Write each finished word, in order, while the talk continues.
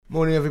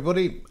Morning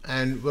everybody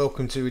and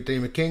welcome to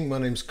Redeemer King. My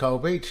name's Carl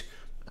Beach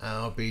and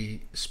I'll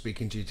be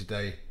speaking to you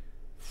today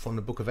from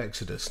the book of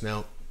Exodus.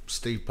 Now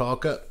Steve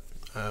Parker,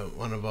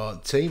 one of our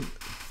team,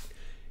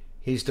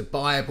 he's the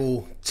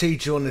Bible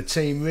teacher on the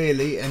team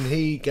really, and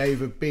he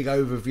gave a big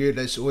overview.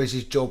 That's always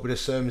his job with a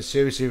sermon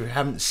series. If you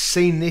haven't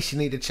seen this, you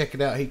need to check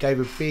it out. He gave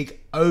a big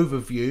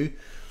overview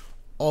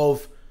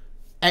of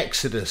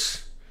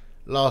Exodus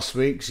last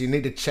week, so you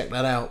need to check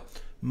that out.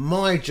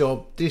 My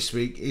job this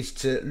week is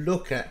to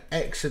look at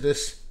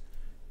Exodus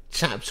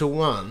chapter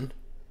 1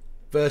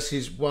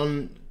 verses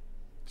 1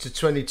 to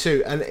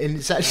 22, and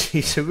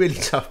it's a really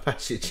tough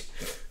passage,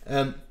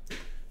 and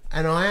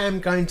I am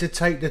going to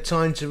take the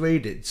time to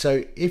read it.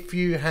 So if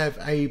you have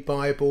a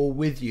Bible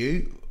with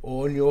you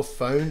or on your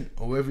phone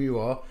or wherever you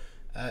are,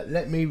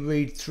 let me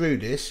read through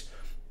this,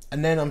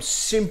 and then I'm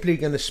simply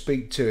going to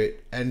speak to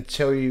it and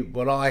tell you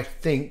what I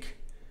think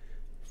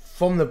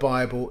from the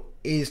Bible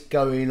is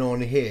going on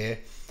here,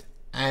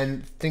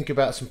 and think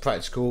about some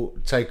practical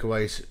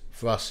takeaways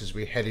for us as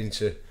we head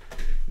into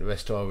the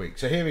rest of our week.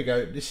 So here we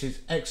go. This is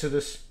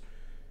Exodus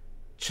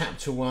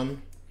chapter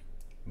 1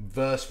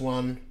 verse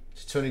 1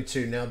 to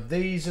 22. Now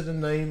these are the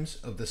names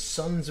of the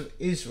sons of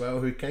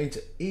Israel who came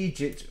to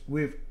Egypt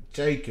with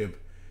Jacob.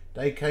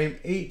 They came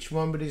each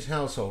one with his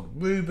household: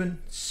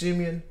 Reuben,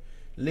 Simeon,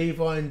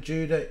 Levi and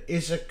Judah,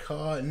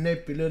 Issachar,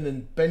 Nebulun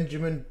and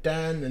Benjamin,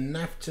 Dan and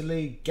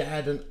Naphtali,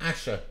 Gad and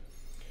Asher.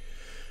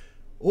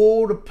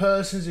 All the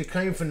persons who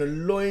came from the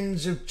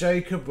loins of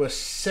Jacob were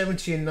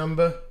 70 in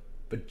number,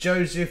 but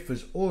Joseph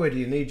was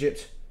already in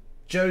Egypt.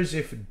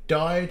 Joseph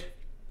died,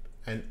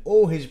 and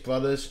all his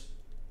brothers,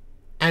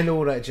 and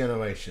all that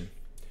generation.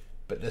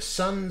 But the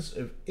sons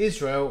of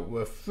Israel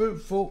were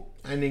fruitful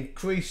and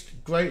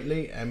increased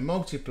greatly and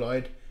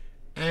multiplied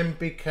and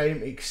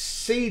became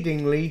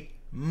exceedingly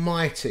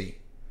mighty,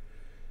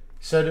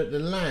 so that the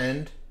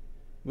land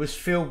was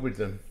filled with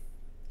them.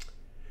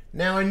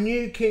 Now a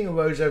new king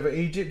arose over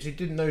Egypt who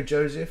didn't know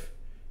Joseph.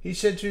 He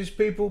said to his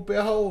people,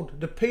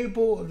 "Behold, the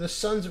people of the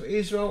sons of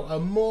Israel are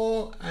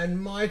more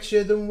and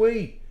mightier than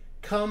we.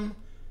 Come,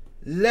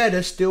 let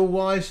us deal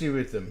wisely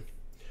with them,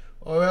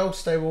 or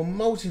else they will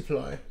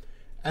multiply,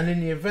 and in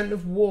the event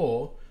of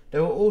war they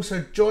will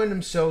also join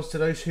themselves to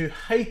those who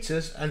hate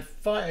us and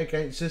fight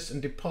against us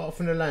and depart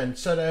from the land."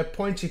 So they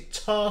appointed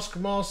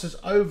taskmasters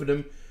over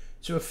them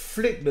to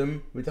afflict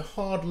them with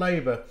hard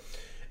labour.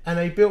 And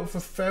they built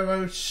for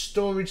Pharaoh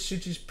storage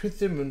cities,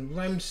 Pithom and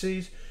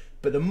Ramses.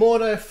 But the more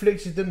they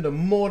afflicted them, the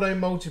more they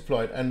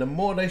multiplied, and the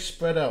more they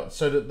spread out,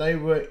 so that they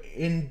were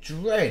in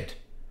dread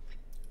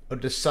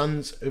of the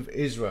sons of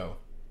Israel.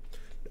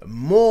 The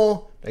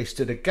more they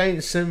stood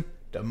against them,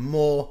 the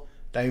more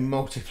they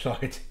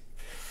multiplied.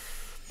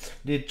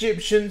 The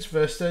Egyptians,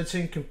 verse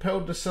 13,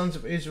 compelled the sons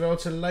of Israel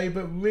to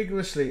labour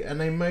rigorously, and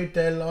they made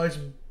their lives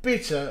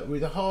bitter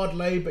with hard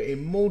labour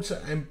in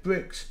mortar and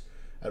bricks,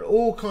 and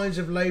all kinds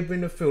of labour in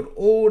the field,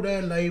 all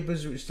their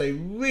labours which they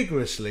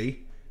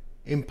rigorously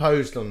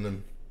imposed on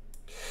them.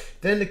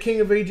 Then the king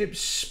of Egypt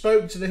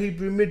spoke to the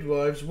Hebrew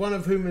midwives, one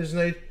of whom was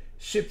named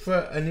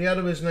Shiphrah and the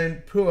other was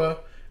named Puah,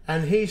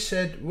 and he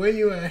said, "When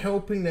you are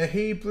helping the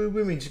Hebrew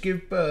women to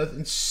give birth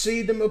and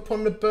see them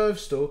upon the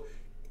birth stool,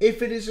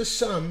 if it is a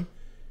son,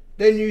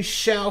 then you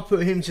shall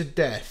put him to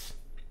death.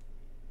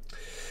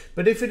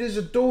 But if it is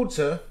a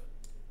daughter,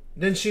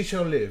 then she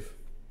shall live."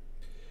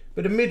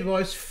 But the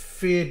midwives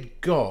feared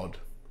God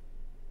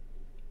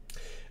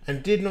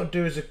and did not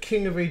do as the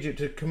king of Egypt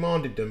had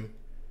commanded them,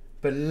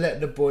 but let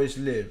the boys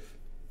live.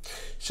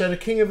 So the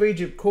king of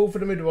Egypt called for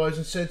the midwives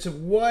and said to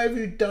them, "Why have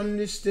you done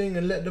this thing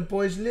and let the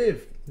boys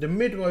live?" The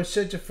midwives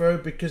said to Pharaoh,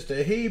 "Because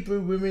the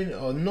Hebrew women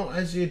are not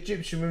as the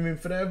Egyptian women,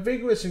 for they are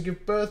vigorous and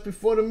give birth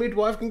before the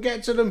midwife can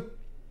get to them."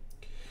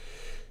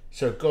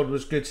 So God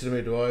was good to the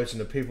midwives,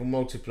 and the people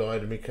multiplied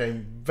and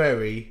became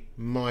very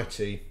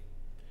mighty.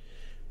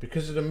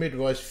 Because of the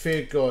midwives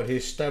feared God, he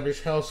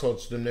established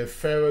households for them. Then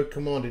Pharaoh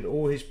commanded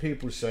all his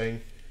people,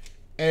 saying,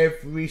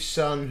 "Every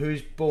son who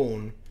is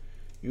born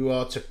you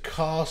are to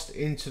cast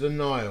into the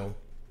Nile,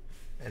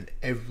 and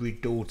every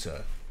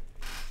daughter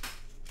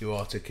you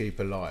are to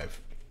keep alive."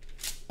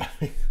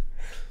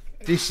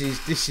 This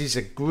is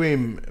a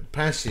grim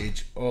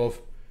passage of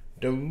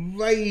the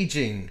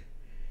raging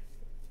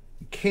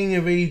king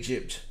of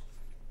Egypt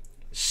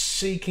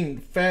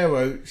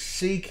Pharaoh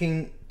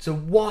seeking to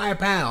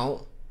wipe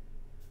out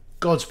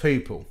God's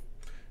people.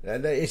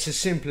 It's as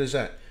simple as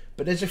that.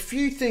 But there's a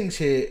few things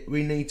here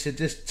we need to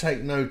just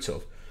take note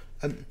of.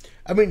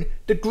 I mean,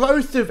 the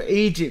growth of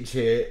Egypt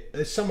here,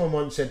 as someone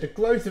once said, the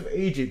growth of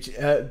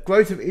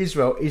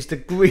Israel is the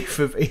grief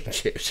of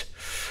Egypt.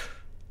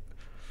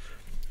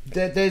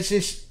 There's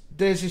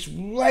this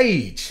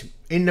rage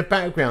in the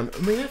background,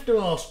 and we have to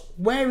ask,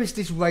 where is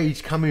this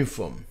rage coming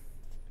from?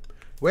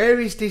 Where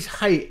is this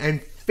hate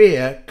and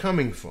fear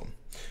coming from?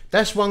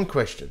 That's one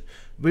question.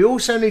 We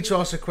also need to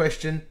ask the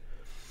question,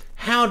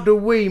 how do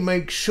we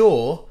make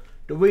sure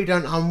that we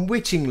don't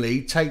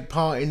unwittingly take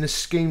part in the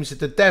schemes of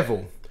the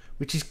devil,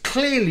 which is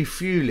clearly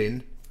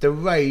fueling the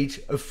rage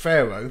of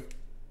Pharaoh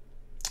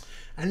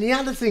And the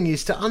other thing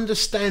is to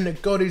understand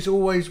that God is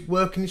always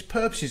working his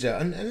purposes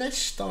out. And let's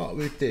start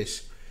with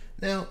this.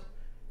 Now,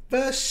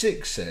 verse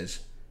 6 says,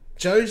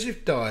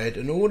 Joseph died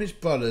and all his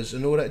brothers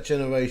and all that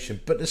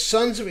generation, but the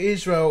sons of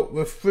Israel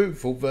were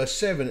fruitful, verse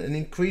 7, and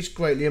increased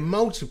greatly and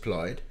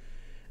multiplied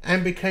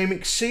and became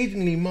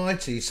exceedingly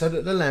mighty, so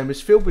that the land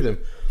was filled with them.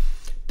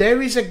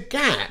 There is a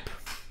gap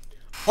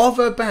of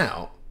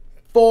about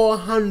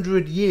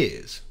 400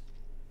 years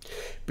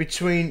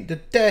between the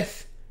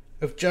death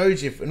of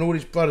Joseph and all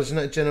his brothers in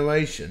that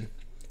generation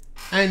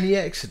and the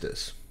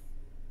Exodus.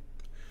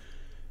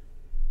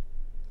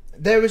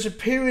 There is a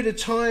period of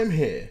time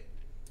here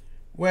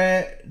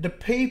where the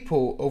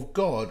people of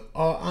God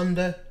are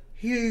under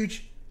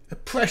huge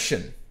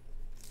oppression.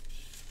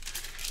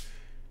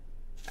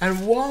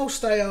 And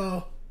whilst they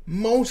are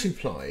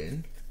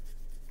multiplying,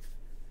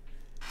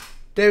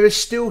 there is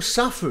still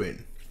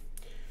suffering.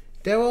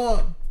 There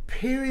are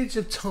periods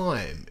of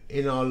time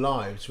in our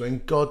lives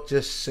when God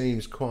just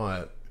seems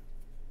quiet.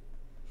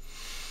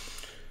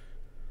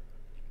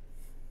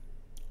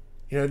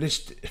 You know,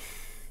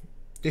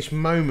 this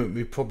moment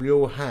we probably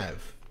all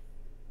have,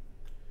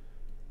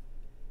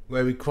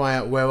 where we cry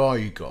out, where are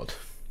you, God?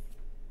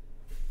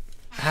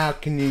 How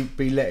can you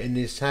be letting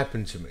this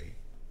happen to me?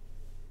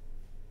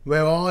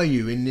 Where are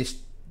you in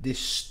this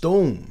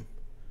storm?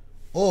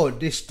 Or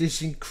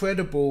this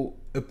incredible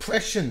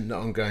oppression that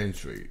I'm going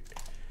through?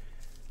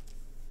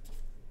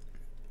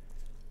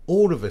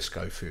 All of us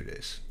go through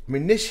this. I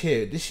mean, this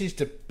is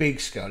the big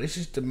scale. This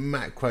is the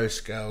macro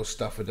scale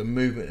stuff of the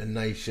movement of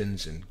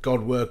nations and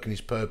God working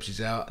his purposes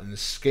out and the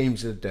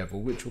schemes of the devil,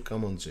 which we'll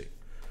come on to.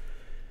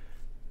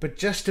 But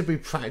just to be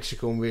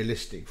practical and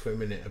realistic for a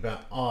minute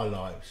about our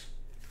lives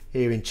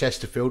here in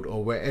Chesterfield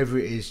or wherever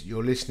it is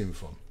you're listening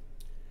from.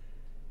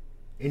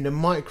 In the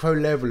micro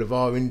level of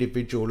our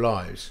individual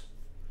lives,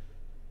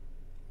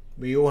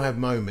 we all have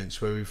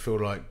moments where we feel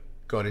like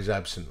God is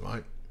absent,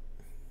 right?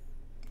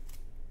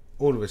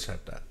 All of us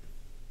have that.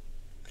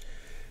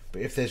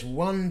 But if there's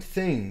one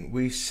thing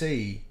we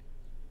see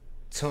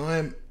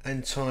time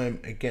and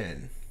time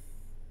again,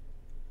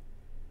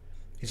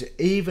 is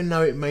that even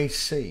though it may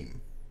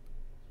seem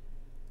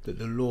that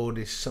the Lord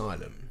is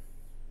silent,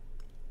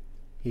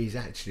 he's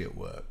actually at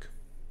work.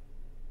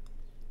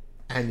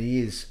 And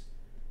he is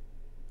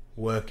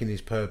working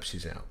his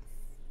purposes out.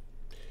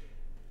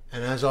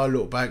 And as I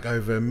look back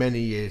over many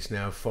years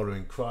now of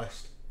following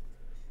Christ,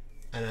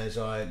 and as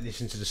I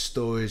listen to the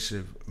stories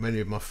of many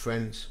of my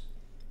friends,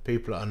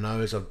 people that I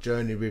know, as I've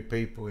journeyed with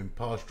people in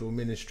pastoral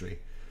ministry,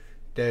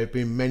 there have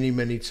been many,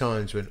 many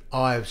times when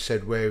I have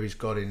said, where is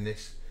God in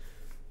this?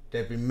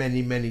 There have been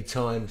many, many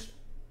times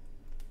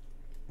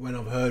when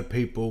I've heard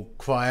people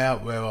cry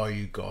out, where are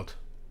you, God?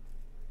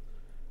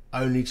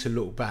 Only to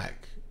look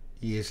back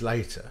years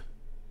later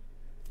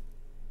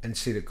and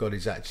see that God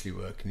is actually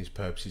working his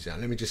purposes out.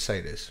 Let me just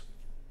say this.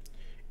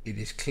 It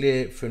is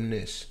clear from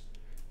this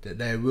that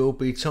there will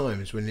be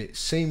times when it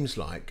seems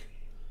like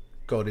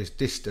God is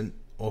distant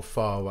or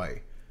far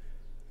away,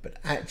 but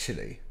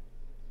actually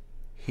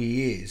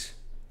he is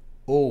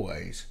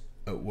always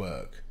at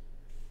work.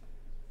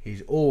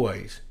 He's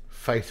always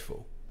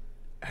faithful,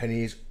 and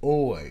he is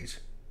always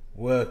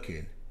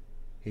working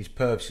his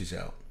purposes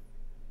out,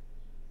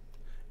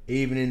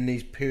 even in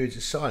these periods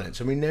of silence.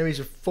 I mean, there is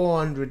a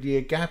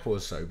 400-year gap or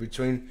so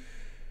between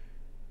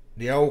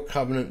the Old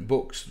Covenant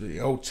books, the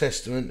Old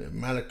Testament and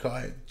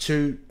Malachi,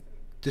 to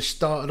the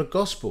start of the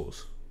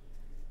Gospels.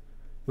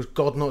 Was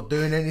God not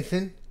doing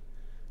anything?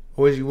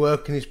 Or is he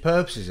working his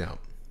purposes out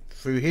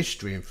through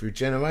history and through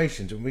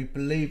generations? And we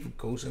believe, of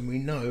course, and we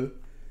know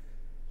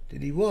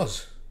that he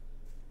was.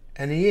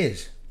 And he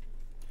is.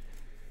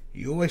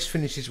 He always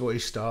finishes what he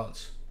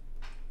starts.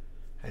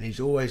 And he's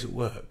always at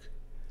work.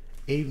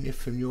 Even if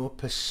from your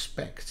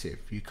perspective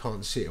you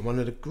can't see it. One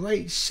of the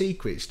great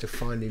secrets to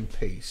finding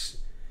peace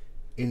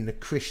in the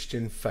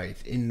Christian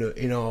faith,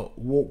 in our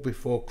walk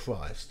before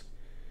Christ,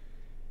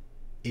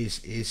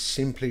 is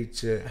simply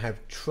to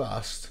have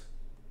trust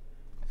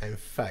and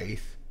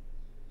faith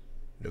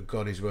that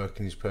God is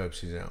working his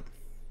purposes out.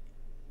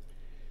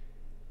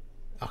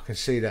 I can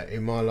see that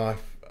in my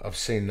life. I've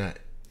seen that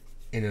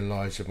in the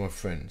lives of my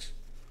friends.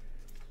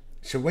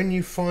 So when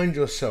you find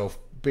yourself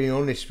being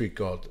honest with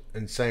God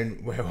and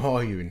saying, where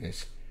are you in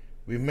this?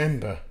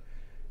 Remember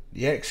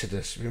the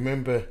Exodus.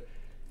 Remember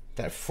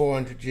that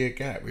 400-year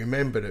gap.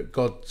 Remember that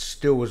God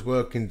still was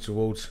working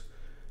towards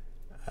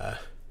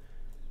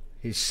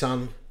his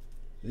son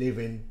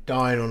living,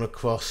 dying on a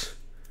cross,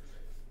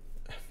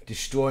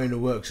 destroying the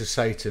works of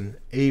Satan,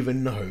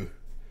 even though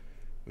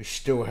we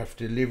still have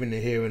to live in the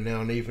here and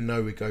now, and even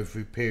though we go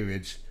through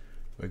periods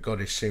where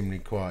God is seemingly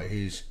quiet,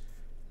 he's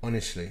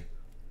honestly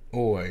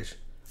always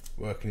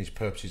working his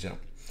purposes out.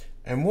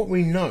 And what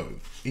we know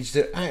is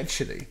that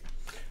actually,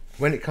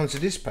 when it comes to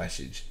this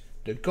passage,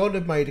 that God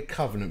had made a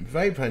covenant with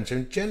Abraham. So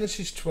in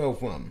Genesis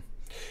 12:1,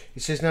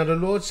 it says, now the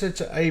Lord said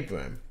to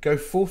Abraham, go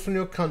forth from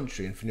your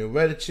country and from your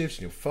relatives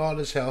and your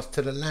father's house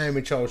to the land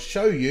which I will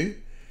show you,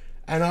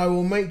 and I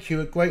will make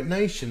you a great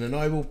nation, and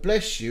I will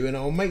bless you, and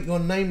I will make your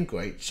name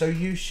great, so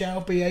you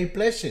shall be a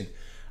blessing.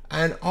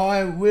 and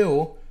I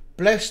will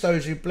bless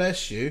those who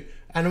bless you,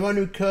 and the one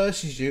who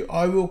curses you,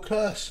 I will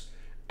curse.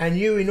 And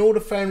you in all the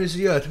families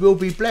of the earth will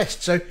be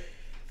blessed. So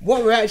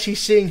what we're actually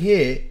seeing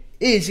here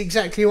is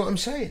exactly what I'm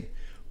saying.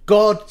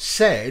 God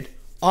said,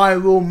 I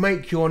will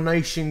make your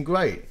nation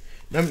great.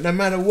 No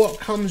matter what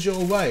comes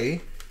your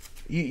way,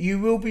 you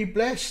will be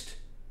blessed.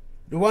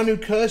 The one who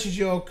curses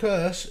you, I'll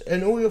curse,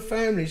 and all your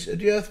families of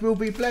the earth will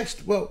be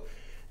blessed. Well,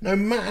 no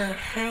matter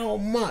how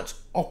much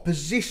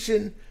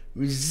opposition,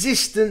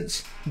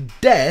 resistance,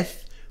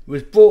 death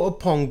was brought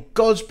upon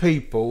God's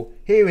people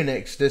here in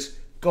Exodus,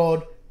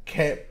 God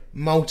kept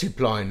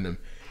multiplying them.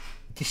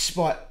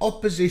 Despite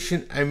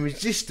opposition and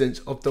resistance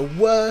of the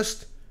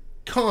worst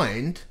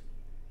kind,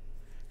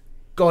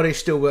 God is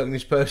still working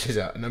his purposes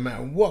out. And no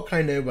matter what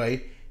kind of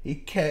way, he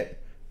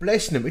kept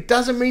blessing them. It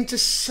doesn't mean to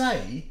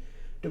say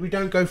that we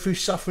don't go through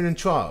suffering and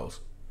trials.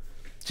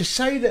 To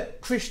say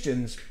that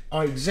Christians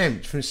are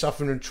exempt from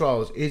suffering and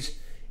trials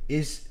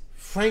is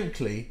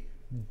frankly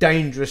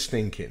dangerous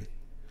thinking.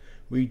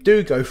 We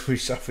do go through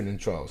suffering and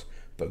trials,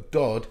 but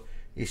God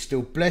is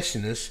still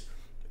blessing us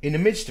in the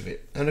midst of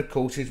it. And of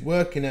course, he's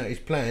working out his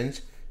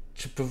plans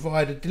to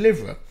provide a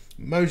deliverer.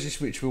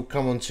 Moses, which we'll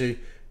come on to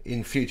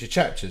in future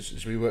chapters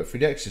as we work through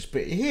the Exodus.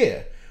 But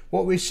here,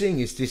 what we're seeing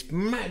is this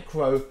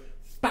macro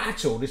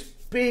battle, this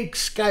big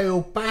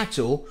scale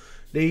battle,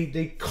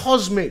 the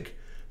cosmic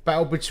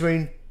battle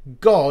between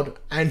God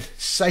and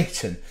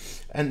Satan.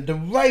 And the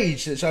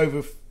rage that's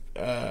over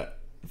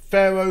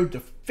Pharaoh, the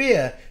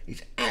fear,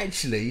 is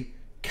actually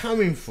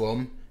coming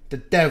from the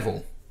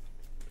devil.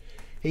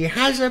 He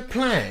has a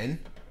plan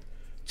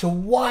to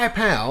wipe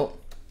out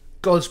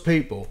God's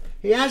people.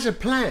 He has a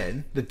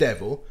plan, the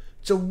devil,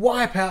 to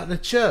wipe out the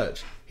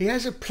church. He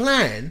has a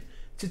plan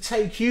to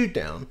take you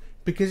down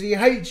because he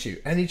hates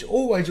you, and he's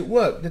always at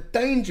work. The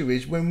danger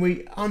is when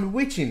we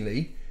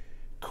unwittingly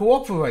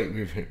cooperate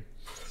with him.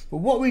 But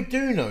what we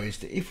do know is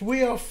that if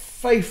we are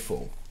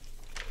faithful,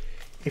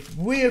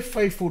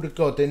 to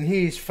God, then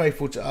he is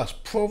faithful to us.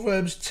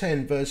 Proverbs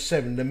 10 verse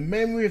 7, the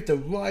memory of the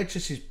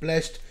righteous is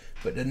blessed,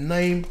 but the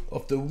name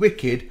of the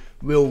wicked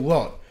will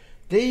rot.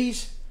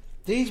 These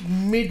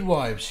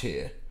midwives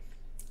here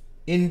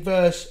in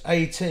verse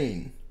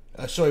 15,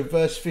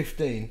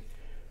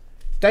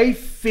 they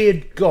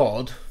feared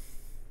God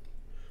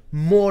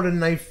more than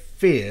they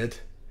feared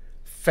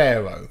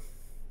Pharaoh.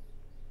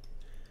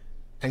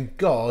 And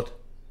God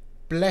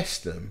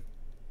blessed them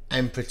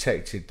and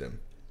protected them.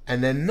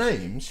 And their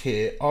names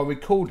here are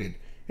recorded.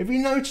 Have you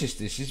noticed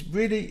this? It's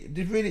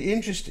really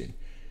interesting.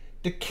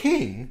 The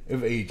king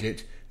of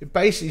Egypt, it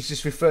basically is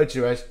just referred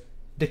to as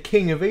the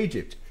king of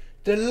Egypt.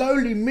 The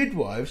lowly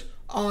midwives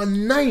are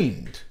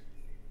named.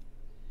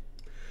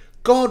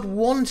 God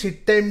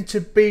wanted them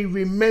to be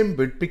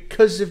remembered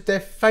because of their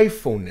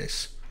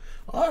faithfulness.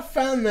 I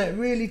found that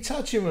really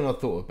touching when I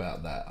thought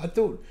about that. I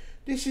thought,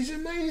 this is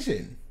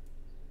amazing.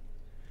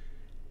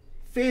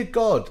 Fear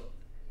God.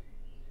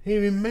 He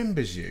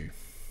remembers you.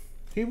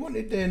 He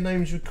wanted their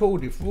names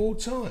recorded for all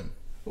time.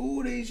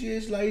 All these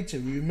years later,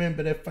 we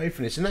remember their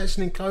faithfulness. And that's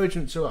an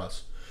encouragement to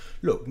us.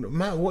 Look, no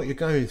matter what you're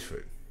going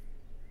through,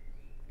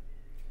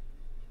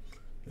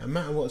 no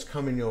matter what's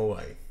coming your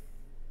way,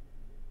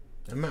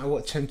 no matter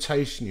what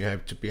temptation you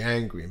have to be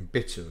angry and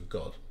bitter at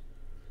God,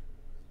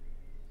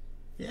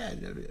 yeah,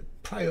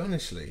 pray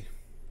honestly,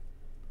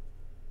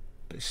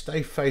 but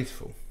stay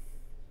faithful.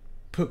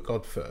 Put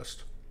God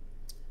first.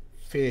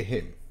 Fear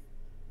him,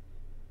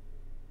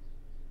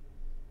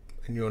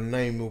 and your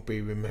name will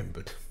be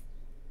remembered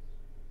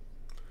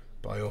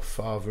by your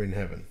Father in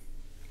heaven.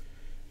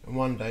 And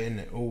one day, isn't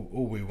it,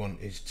 all we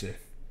want is to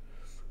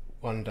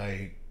one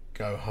day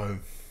go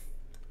home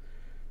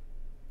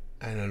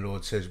and the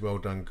Lord says, well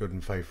done, good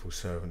and faithful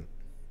servant.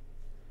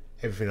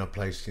 Everything I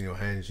placed in your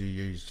hands you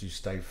used, you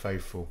stayed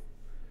faithful.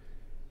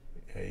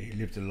 You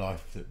lived a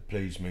life that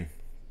pleased me.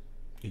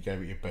 You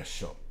gave it your best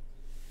shot.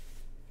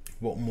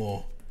 What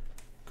more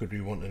could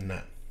we want than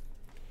that?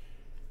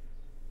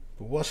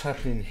 But what's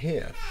happening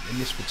here in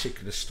this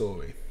particular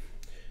story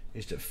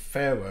is that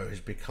Pharaoh has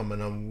become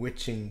an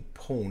unwitting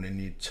pawn in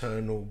the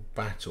eternal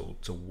battle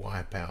to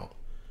wipe out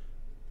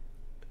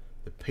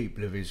the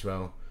people of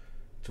Israel,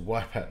 to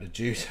wipe out the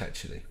Jews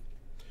actually.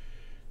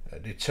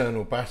 The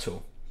eternal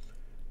battle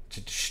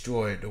to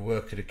destroy the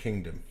work of the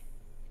kingdom,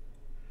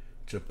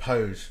 to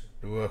oppose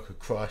the work of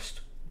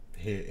Christ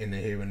here in the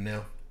here and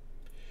now.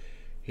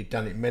 He'd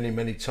done it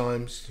many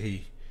times.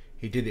 He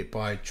did it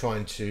by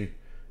trying to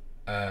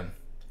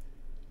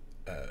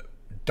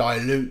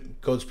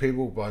dilute God's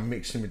people by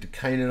mixing with the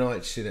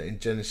Canaanites. See that in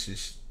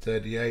Genesis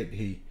 38.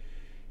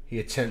 He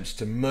attempts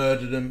to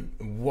murder them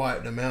and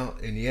wipe them out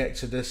in the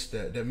Exodus.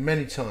 There are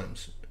many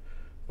times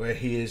where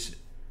he is,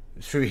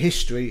 through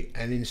history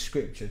and in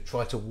scripture,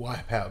 tried to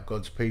wipe out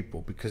God's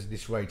people because of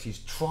this rage. He's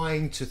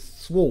trying to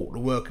thwart the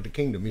work of the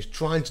kingdom. He's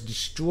trying to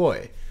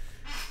destroy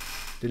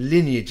the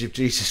lineage of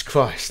Jesus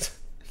Christ.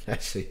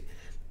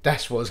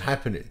 That's what's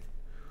happening.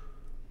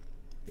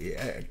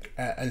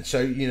 And so,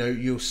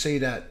 you'll see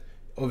that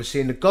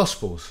obviously in the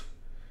Gospels,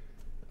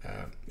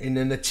 in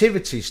the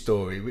Nativity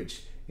story,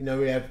 which You know,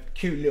 we have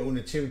cute little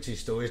nativity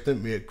stories,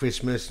 don't we, at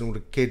Christmas, and all the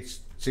kids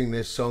sing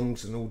their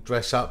songs and all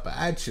dress up, but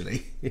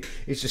actually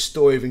it's a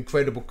story of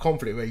incredible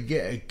conflict where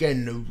yet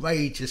again the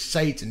rage of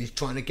Satan is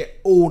trying to get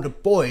all the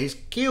boys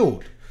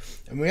killed.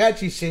 And we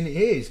actually seen it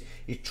here.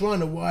 He's trying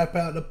to wipe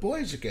out the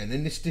boys again,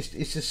 and it's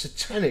a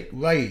satanic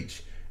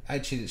rage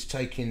actually that's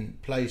taking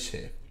place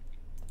here.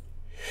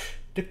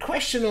 The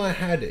question I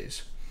had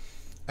is,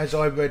 as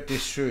I read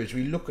this through, as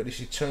we look at this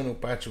eternal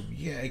battle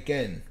yet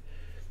again,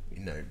 you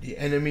know, the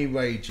enemy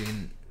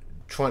raging,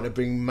 trying to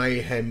bring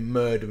mayhem,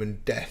 murder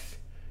and death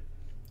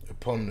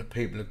upon the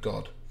people of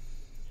God.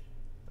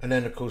 And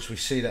then of course we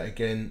see that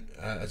again,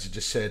 as I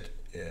just said,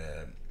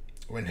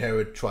 when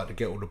Herod tried to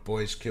get all the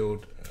boys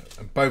killed,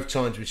 and both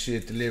times we see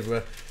a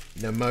deliverer.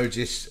 You know,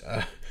 Moses,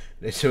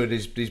 they saw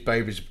these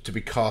babies to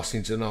be cast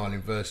into the Nile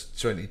in verse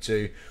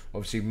 22.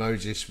 Obviously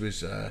Moses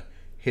was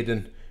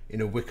hidden in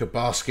a wicker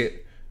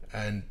basket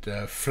and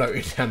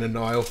floated down the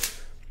Nile.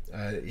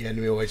 The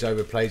enemy always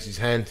overplays his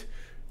hand,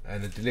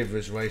 and the deliverer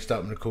is raised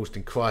up, and of course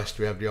in Christ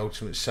we have the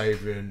ultimate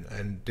saviour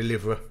and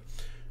deliverer.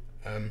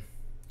 The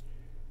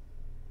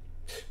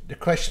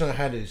question I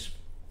had is,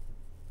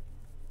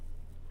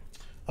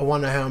 I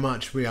wonder how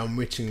much we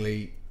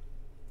unwittingly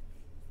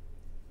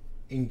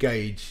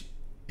engage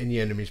in the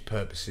enemy's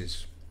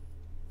purposes.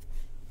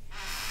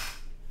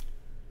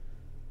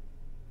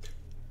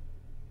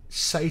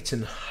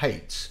 Satan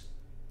hates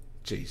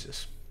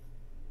Jesus.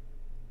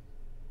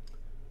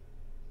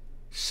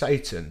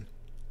 Satan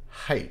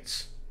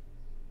hates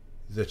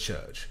the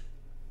church.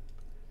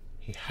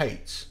 He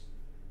hates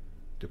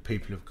the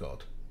people of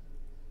God.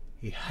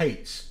 He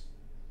hates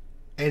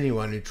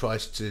anyone who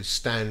tries to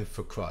stand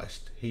for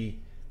Christ. He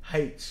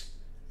hates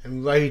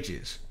and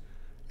rages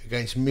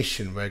against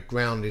mission where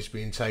ground is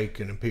being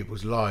taken and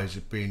people's lives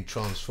are being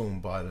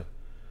transformed by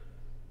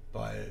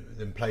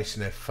them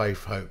placing their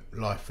faith, hope,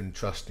 life and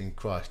trust in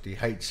Christ. He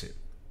hates it.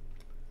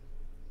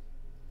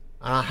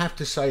 And I have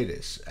to say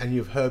this, and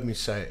you've heard me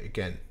say it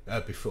again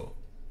before.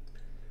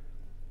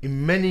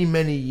 In many,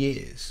 many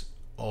years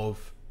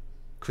of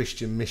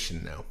Christian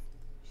mission now,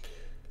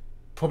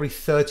 probably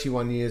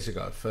 31 years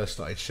ago, I first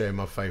started sharing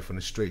my faith on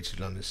the streets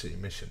of London City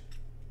Mission.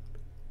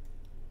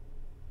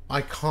 I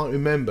can't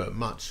remember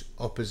much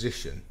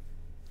opposition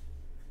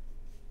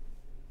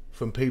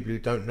from people who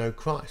don't know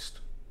Christ.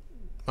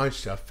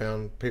 Mostly I've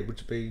found people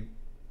to be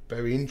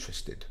very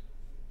interested.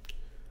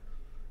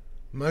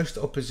 Most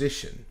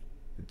opposition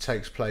that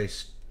takes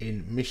place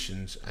in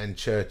missions and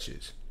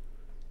churches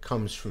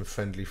comes from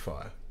friendly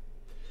fire.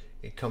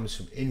 It comes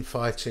from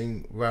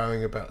infighting,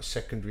 rowing about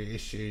secondary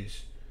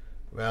issues,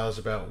 rows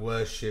about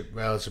worship,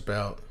 rows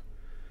about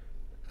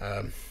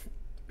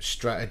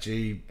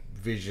strategy,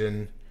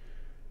 vision,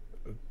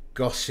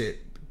 gossip,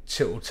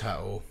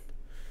 tittle-tattle,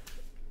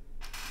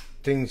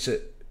 things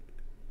that,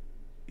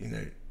 you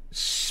know,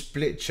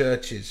 split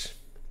churches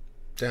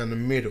down the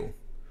middle,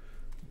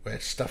 where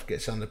stuff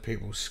gets under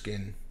people's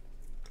skin.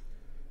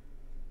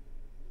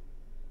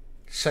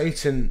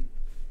 Satan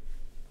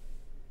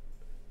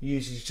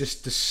uses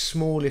just the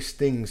smallest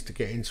things to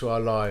get into our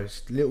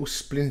lives, little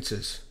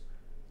splinters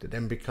that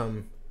then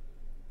become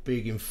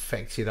big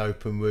infected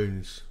open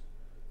wounds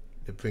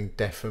that bring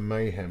death and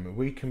mayhem. And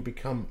we can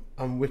become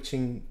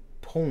unwitting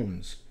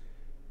pawns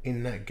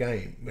in that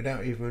game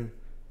without even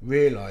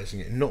realising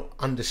it, not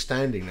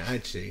understanding that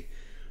actually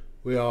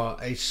we are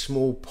a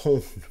small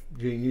pawn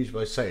being used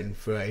by Satan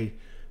for a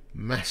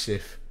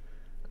massive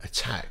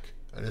attack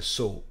and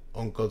assault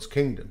on God's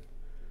kingdom.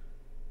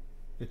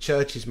 The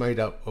church is made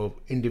up of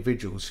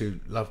individuals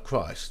who love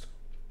Christ,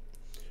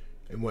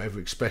 in whatever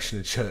expression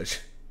of church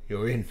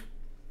you're in,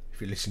 if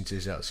you listen to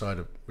this outside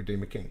of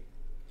Redeemer King.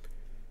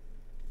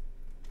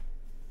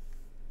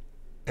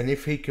 And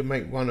if he can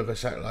make one of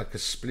us act like a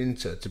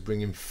splinter to bring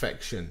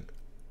infection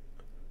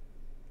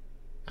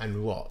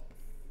and rot,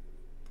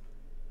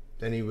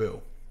 then he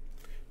will.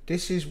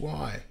 This is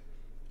why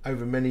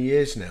over many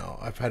years now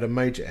I've had a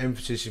major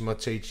emphasis in my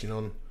teaching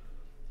on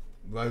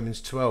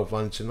Romans 12,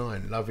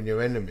 1-9, loving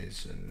your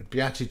enemies, and the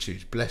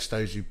Beatitudes, bless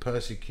those who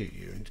persecute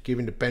you, and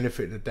giving the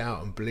benefit of the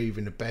doubt and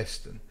believing the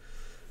best, and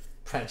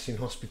practicing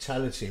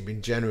hospitality and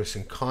being generous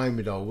and kind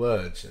with our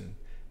words, and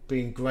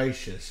being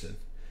gracious, and,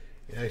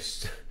 you know,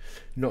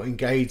 not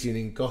engaging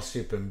in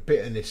gossip and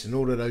bitterness and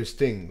all of those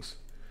things.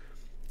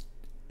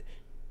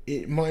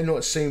 It might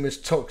not seem as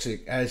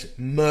toxic as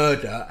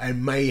murder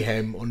and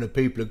mayhem on the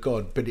people of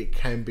God, but it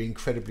can be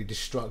incredibly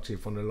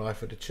destructive on the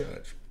life of the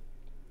church.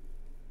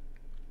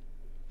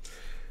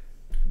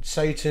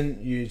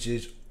 Satan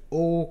uses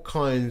all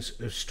kinds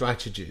of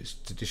strategies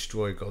to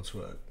destroy God's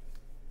work.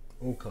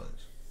 All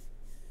kinds.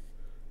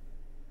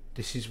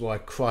 This is why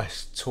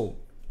Christ taught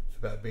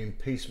about being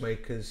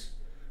peacemakers,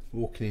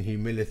 walking in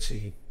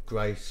humility,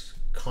 grace,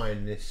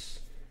 kindness,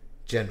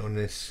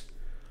 gentleness,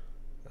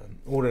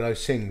 all of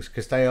those things,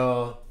 because they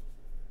are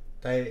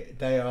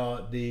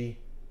the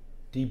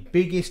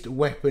biggest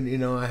weapon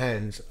in our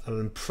hands,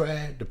 and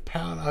prayer, the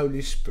power of the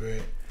Holy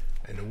Spirit,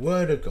 and the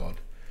Word of God.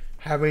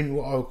 Having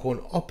what I would call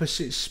an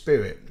opposite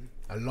spirit,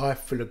 a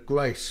life full of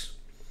grace,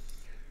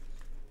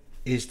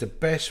 is the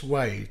best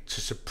way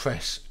to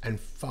suppress and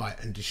fight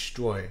and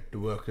destroy the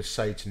work of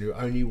Satan, who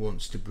only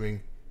wants to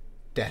bring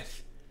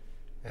death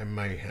and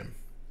mayhem.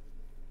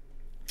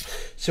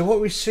 So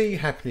what we see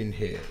happening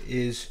here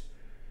is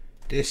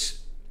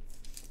this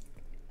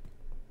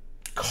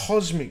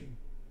cosmic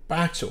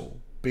battle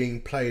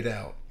being played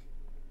out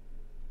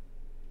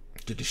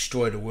to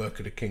destroy the work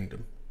of the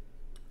kingdom.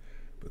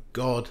 But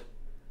God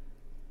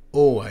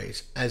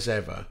always, as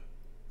ever,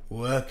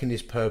 working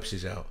his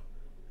purposes out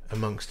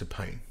amongst the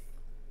pain.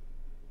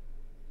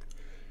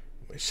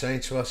 What he's saying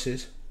to us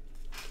is,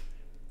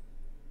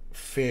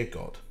 fear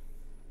God.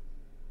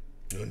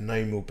 Your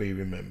name will be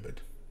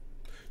remembered.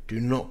 Do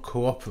not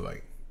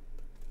cooperate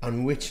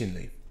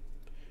unwittingly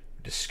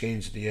with the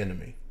schemes of the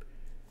enemy.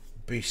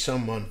 Be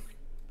someone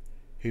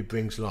who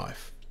brings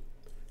life.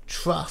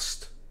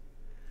 Trust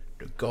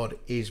that God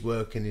is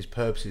working his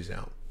purposes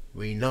out.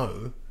 We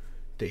know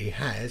that he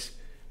has,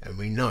 and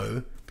we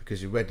know,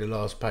 because we read the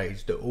last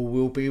page, that all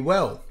will be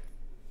well.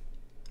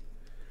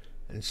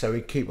 And so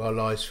we keep our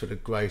lives full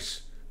of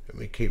grace, and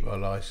we keep our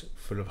lives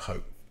full of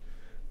hope.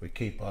 We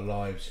keep our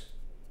lives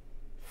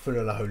full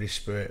of the Holy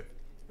Spirit,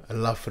 a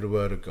love for the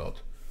Word of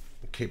God.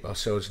 We keep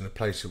ourselves in a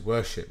place of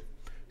worship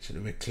so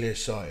that we're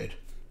clear-sighted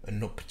and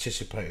not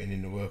participating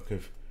in the work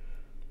of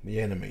the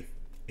enemy,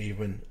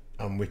 even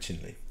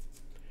unwittingly.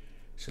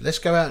 So let's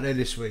go out there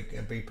this week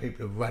and be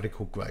people of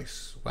radical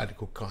grace,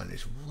 radical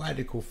kindness,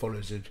 radical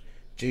followers of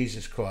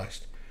Jesus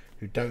Christ,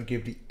 who don't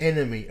give the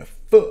enemy a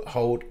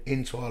foothold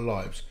into our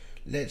lives.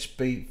 Let's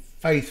be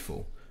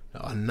faithful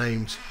that our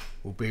names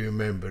will be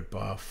remembered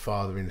by our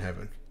Father in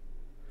heaven.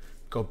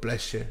 God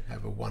bless you.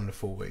 Have a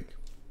wonderful week.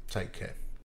 Take care.